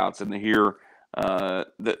workouts and to hear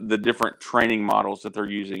the different training models that they're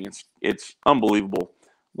using. It's unbelievable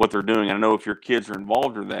what they're doing. And I know if your kids are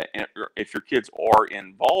involved in that, if your kids are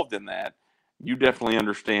involved in that, you definitely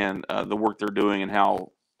understand the work they're doing and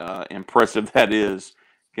how impressive that is,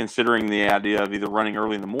 considering the idea of either running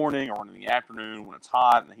early in the morning or in the afternoon when it's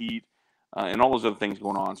hot and the heat and all those other things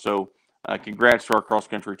going on. So congrats to our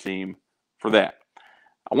cross-country team for that.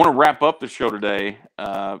 I want to wrap up the show today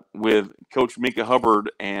with Coach Mika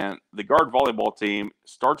Hubbard, and the guard volleyball team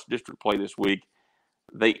starts district play this week.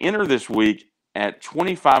 They enter this week at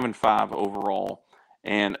 25-5 overall.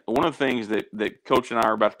 And one of the things that Coach and I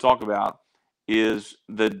are about to talk about is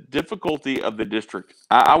the difficulty of the district.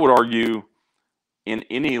 I would argue in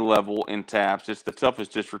any level in TAPS, it's the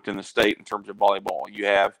toughest district in the state in terms of volleyball. You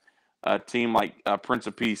have a team like Prince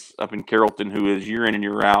of Peace up in Carrollton, who is year in and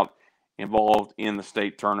year out involved in the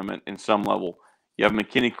state tournament in some level. You have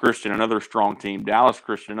McKinney Christian, another strong team. Dallas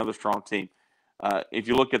Christian, another strong team. If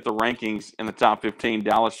you look at the rankings in the top 15,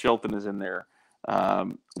 Dallas Shelton is in there.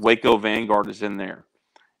 Waco Vanguard is in there.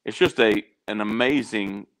 It's just an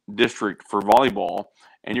amazing district for volleyball.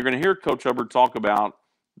 And you're going to hear Coach Hubbard talk about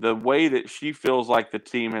the way that she feels like the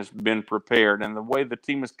team has been prepared and the way the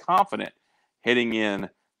team is confident heading in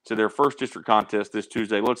to their first district contest this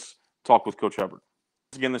Tuesday. Let's talk with Coach Hubbard.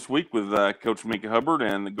 Again this week with Coach Minka Hubbard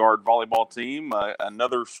and the guard volleyball team.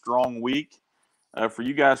 Another strong week for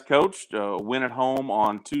you guys, Coach. Win at home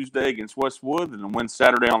on Tuesday against Westwood and a win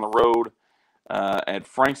Saturday on the road at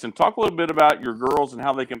Frankston. Talk a little bit about your girls and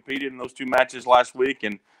how they competed in those two matches last week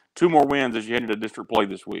and 2 more wins as you head into district play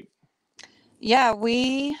this week. Yeah,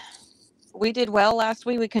 we did well last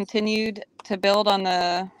week. We continued to build on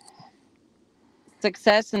the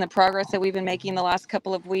success and the progress that we've been making the last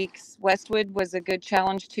couple of weeks. Westwood was a good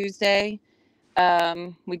challenge Tuesday.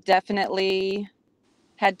 We definitely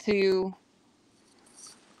had to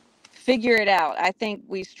figure it out. I think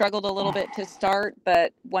we struggled a little bit to start,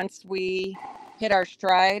 but once we hit our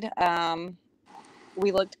stride,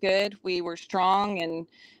 we looked good. We were strong and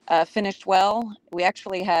finished well. We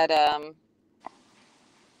actually had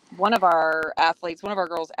one of our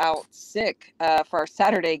girls out sick for our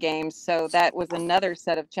Saturday games. So that was another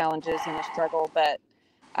set of challenges and a struggle, but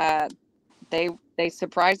they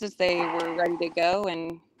surprised us. They were ready to go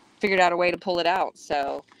and figured out a way to pull it out.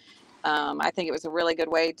 So I think it was a really good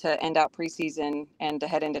way to end out preseason and to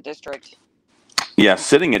head into district. Yeah,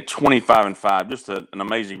 sitting at 25-5, just an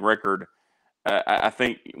amazing record. I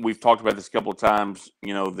think we've talked about this a couple of times,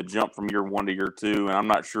 the jump from year 1 to year 2, and I'm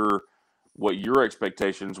not sure what your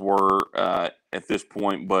expectations were at this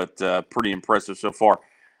point, but pretty impressive so far.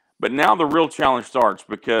 But now the real challenge starts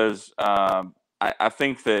because I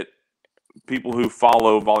think that people who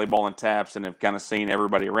follow volleyball and TAPS and have kind of seen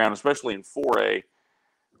everybody around, especially in 4A,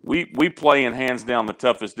 we play in hands down the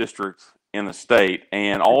toughest district in the state,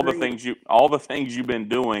 and all the things you've been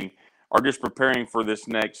doing are just preparing for this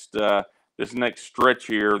next stretch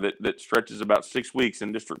here that stretches about 6 weeks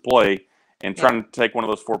in district play. And trying to take one of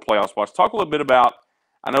those 4 playoff spots. Talk a little bit about,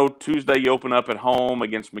 I know Tuesday you open up at home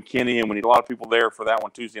against McKinney, and we need a lot of people there for that one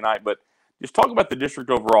Tuesday night. But just talk about the district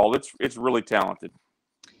overall. It's really talented.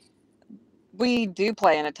 We do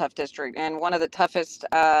play in a tough district, and one of the toughest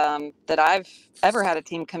that I've ever had a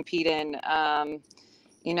team compete in.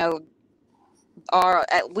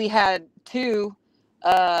 We had 2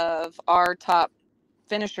 of our top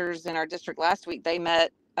finishers in our district last week. They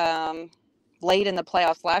met late in the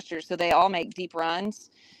playoffs last year, so they all make deep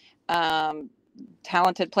runs.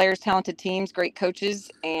 Talented players, talented teams, great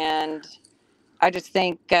coaches, and I just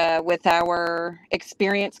think with our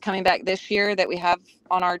experience coming back this year that we have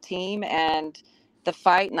on our team and the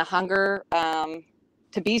fight and the hunger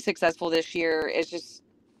to be successful this year, it's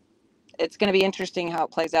going to be interesting how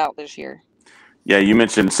it plays out this year. Yeah, you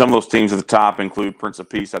mentioned some of those teams at the top include Prince of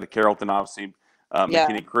Peace out of Carrollton, obviously.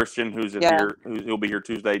 McKinney Christian, who'll be here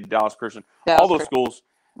Tuesday, Dallas Christian, all those schools,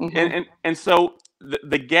 and so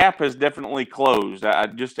the gap has definitely closed.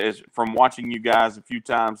 Just as from watching you guys a few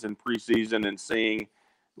times in preseason and seeing,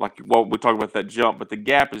 we talk about that jump, but the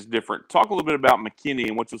gap is different. Talk a little bit about McKinney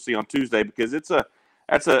and what you'll see on Tuesday, because it's a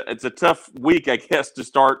tough week, I guess, to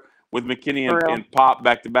start with McKinney and Pop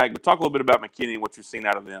back to back. But talk a little bit about McKinney and what you've seen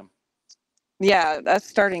out of them. Yeah, that's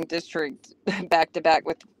starting district back to back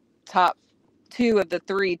with top 2 of the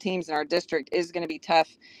 3 teams in our district is going to be tough.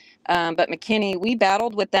 But McKinney, we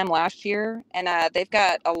battled with them last year, and they've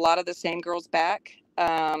got a lot of the same girls back.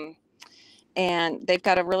 And they've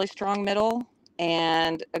got a really strong middle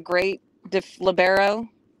and a great libero,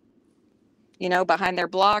 behind their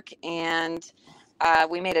block. And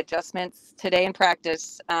we made adjustments today in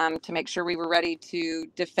practice to make sure we were ready to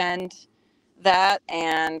defend that.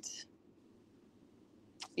 And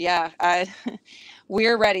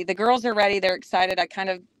we're ready. The girls are ready. They're excited. I kind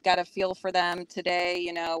of got a feel for them today.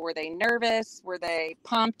 Were they nervous? Were they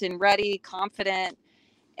pumped and ready, confident?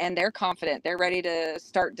 And they're confident. They're ready to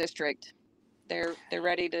start district. They're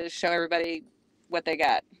ready to show everybody what they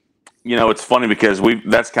got. It's funny because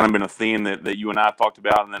that's kind of been a theme that you and I talked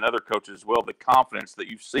about, and then other coaches as well, the confidence that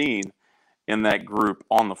you've seen in that group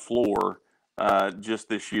on the floor just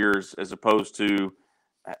this year as opposed to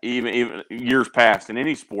even years past in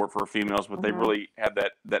any sport for females, but they really had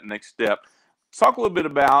that next step. Talk a little bit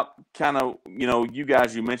about kind of, you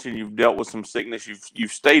guys, you mentioned you've dealt with some sickness.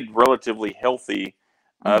 You've stayed relatively healthy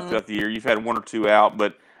throughout the year. You've had one or two out,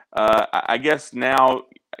 but I guess now,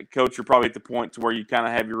 Coach, you're probably at the point to where you kind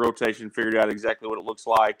of have your rotation figured out exactly what it looks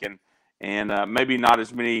like, and maybe not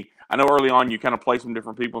as many. I know early on you kind of play some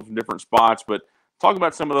different people from different spots, but talk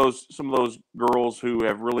about some of those girls who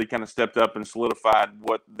have really kind of stepped up and solidified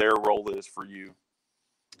what their role is for you.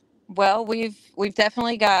 Well, we've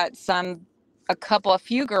definitely got a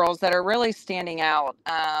few girls that are really standing out.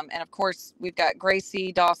 And of course, we've got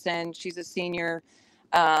Gracie Dawson. She's a senior.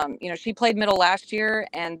 She played middle last year,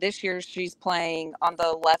 and this year she's playing on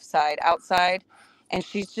the left side, outside, and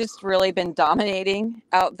she's just really been dominating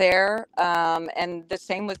out there. And the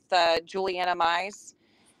same with Juliana Mize.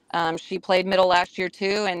 She played middle last year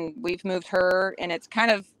too, and we've moved her, and it's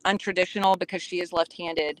kind of untraditional because she is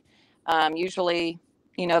left-handed. Usually,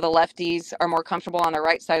 the lefties are more comfortable on the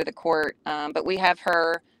right side of the court, but we have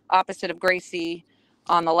her opposite of Gracie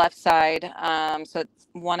on the left side. So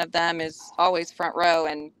one of them is always front row,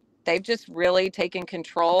 and they've just really taken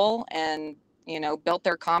control and, built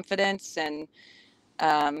their confidence, and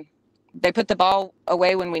they put the ball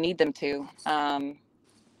away when we need them to.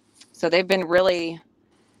 So they've been really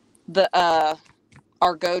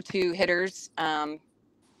our go-to hitters.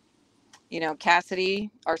 Cassidy,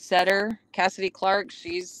 our setter, Cassidy Clark,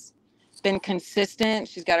 she's been consistent.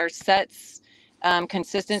 She's got her sets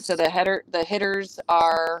consistent, so the hitters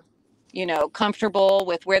are, comfortable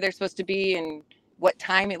with where they're supposed to be and what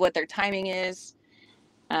their timing is.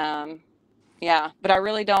 But I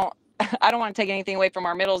really don't I don't want to take anything away from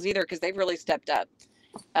our middles either, because they've really stepped up.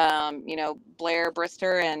 Blair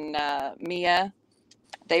Brister and Mia,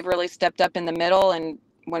 they've really stepped up in the middle, and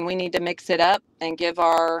when we need to mix it up and give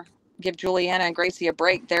Juliana and Gracie a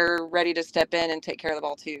break, they're ready to step in and take care of the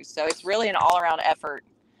ball too. So it's really an all-around effort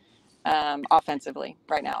offensively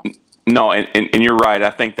right now. No, and you're right. I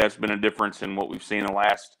think that's been a difference in what we've seen in the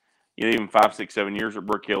last, even 5, 6, 7 years at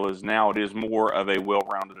Brook Hill. Is now it is more of a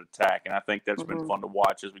well-rounded attack, and I think that's been fun to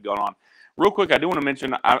watch as we go on. Real quick, I do want to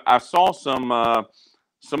mention I saw some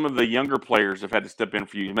of the younger players have had to step in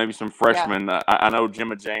for you. Maybe some freshmen. Yeah. I know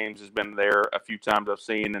Gemma James has been there a few times I've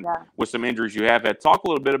seen, and with some injuries you have had. Talk a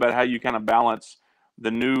little bit about how you kind of balance the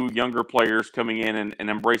new younger players coming in and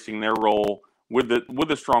embracing their role with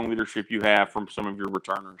the strong leadership you have from some of your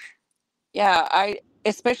returners. Yeah,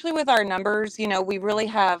 especially with our numbers, we really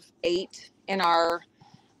have 8 in our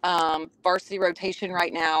varsity rotation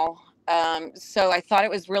right now. So I thought it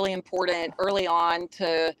was really important early on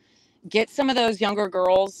to get some of those younger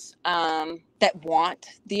girls that want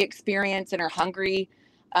the experience and are hungry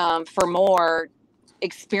for more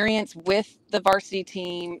experience with the varsity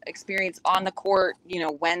team, experience on the court,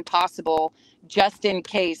 when possible, just in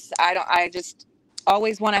case. I just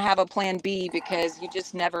always want to have a plan B, because you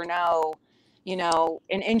just never know.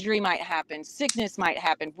 An injury might happen, sickness might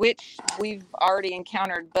happen, which we've already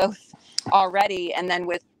encountered both already. And then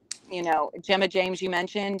with, Gemma James, you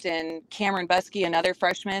mentioned, and Cameron Buskey, another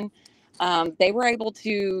freshman, they were able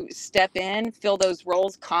to step in, fill those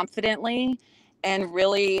roles confidently, and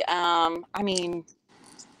really,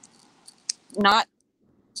 not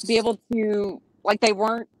be able to, like, they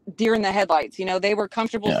weren't deer in the headlights. They were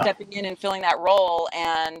comfortable stepping in and filling that role,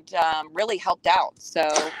 and really helped out. So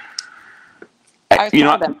I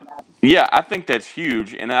think that's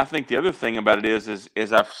huge. And I think the other thing about it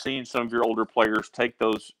is I've seen some of your older players take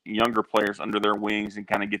those younger players under their wings and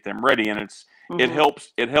kind of get them ready. And it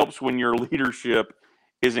helps when your leadership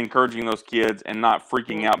is encouraging those kids and not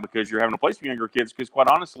freaking out because you're having to play some younger kids. Because quite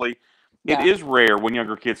honestly, it is rare when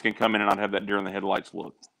younger kids can come in and not have that deer in the headlights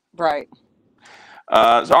look. Right.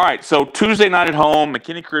 All right. So Tuesday night at home,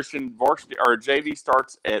 McKinney Christian varsity or JV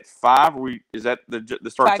starts at 5. Is that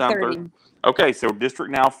the start time? Okay, so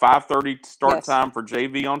district now 5:30 start time for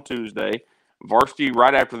JV on Tuesday. Varsity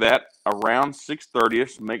right after that around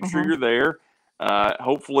 6:30ish. Make sure you're there.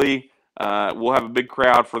 Hopefully we'll have a big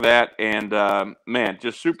crowd for that. And man,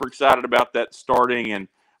 just super excited about that starting. And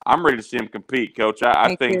I'm ready to see them compete, Coach.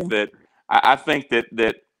 I think that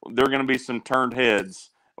there are going to be some turned heads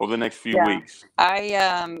over the next few weeks.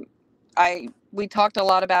 We talked a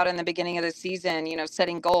lot about in the beginning of the season,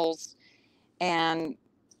 setting goals, and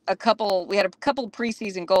we had a couple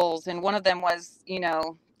preseason goals, and one of them was,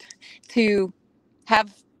 to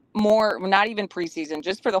have more, not even preseason,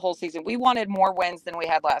 just for the whole season. We wanted more wins than we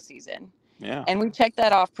had last season. Yeah. And we checked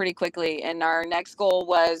that off pretty quickly. And our next goal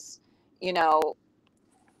was, we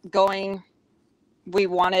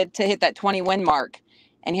wanted to hit that 20 win mark.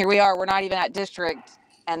 And here we are, we're not even at district,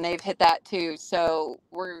 and they've hit that too. So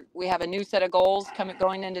we have a new set of goals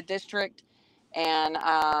going into district, and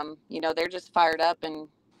they're just fired up and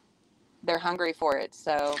they're hungry for it.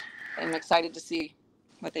 So I'm excited to see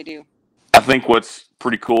what they do. I think what's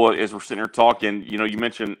pretty cool is we're sitting here talking, you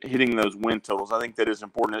mentioned hitting those win totals. I think that is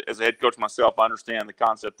important. As a head coach myself, I understand the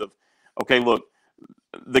concept of, okay, look,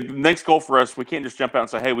 the next goal for us, we can't just jump out and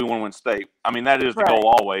say, hey, we want to win state. I mean, that is the goal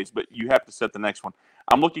always, but you have to set the next one.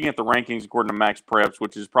 I'm looking at the rankings according to Max Preps,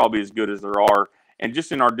 which is probably as good as there are. And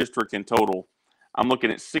just in our district in total, I'm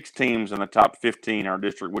looking at 6 teams in the top 15 in our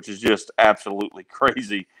district, which is just absolutely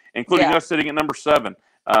crazy, including us sitting at number 7.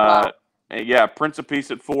 Wow. Yeah, Prince of Peace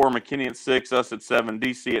at 4, McKinney at 6, us at 7,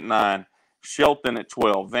 DC at 9, Shelton at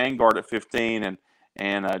 12, Vanguard at 15,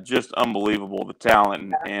 and just unbelievable, the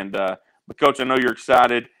talent. But, Coach, I know you're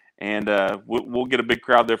excited, and we'll get a big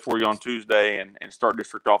crowd there for you on Tuesday and start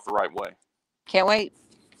district off the right way. Can't wait.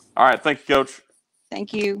 All right, thank you, Coach.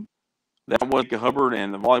 Thank you. That was Hubbard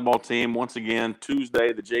and the volleyball team. Once again,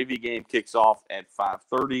 Tuesday, the JV game kicks off at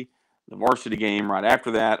 5:30. The varsity game right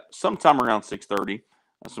after that, sometime around 6:30.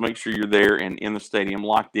 So make sure you're there and in the stadium,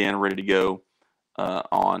 locked in, ready to go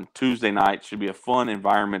on Tuesday night. Should be a fun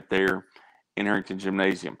environment there in Harrington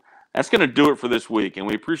Gymnasium. That's going to do it for this week, and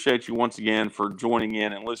we appreciate you once again for joining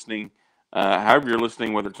in and listening. However you're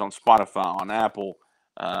listening, whether it's on Spotify, on Apple,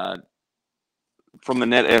 from the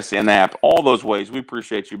NetSN app, all those ways, we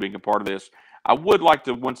appreciate you being a part of this. I would like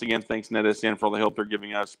to once again thank NetSN for all the help they're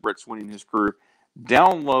giving us, Brett Sweeney and his crew.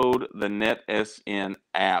 Download the NetSN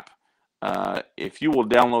app. If you will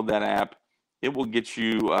download that app, it will get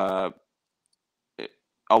you a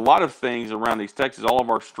lot of things around East Texas. All of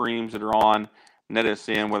our streams that are on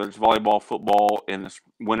NetSN, whether it's volleyball, football, in the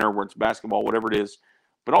winter, where it's basketball, whatever it is.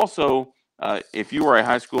 But also, if you are a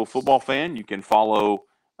high school football fan, you can follow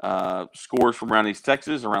scores from around East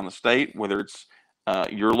Texas, around the state, whether it's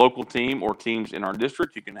your local team or teams in our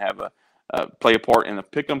district. You can have play a part in the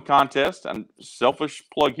Pick'em contest. I'm selfish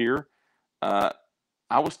plug here.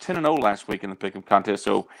 I was 10-0 last week in the Pick'em contest.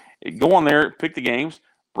 So go on there, pick the games.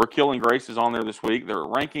 Brook Hill and Grace is on there this week. There are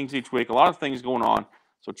rankings each week. A lot of things going on.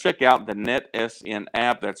 So check out the NetSN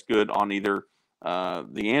app. That's good on either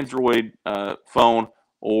the Android phone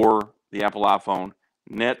or the Apple iPhone.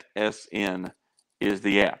 NetSN is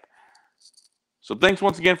the app. So thanks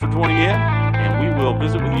once again for joining in, and we will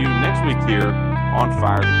visit with you next week here on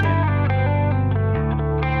Fire the Cannon.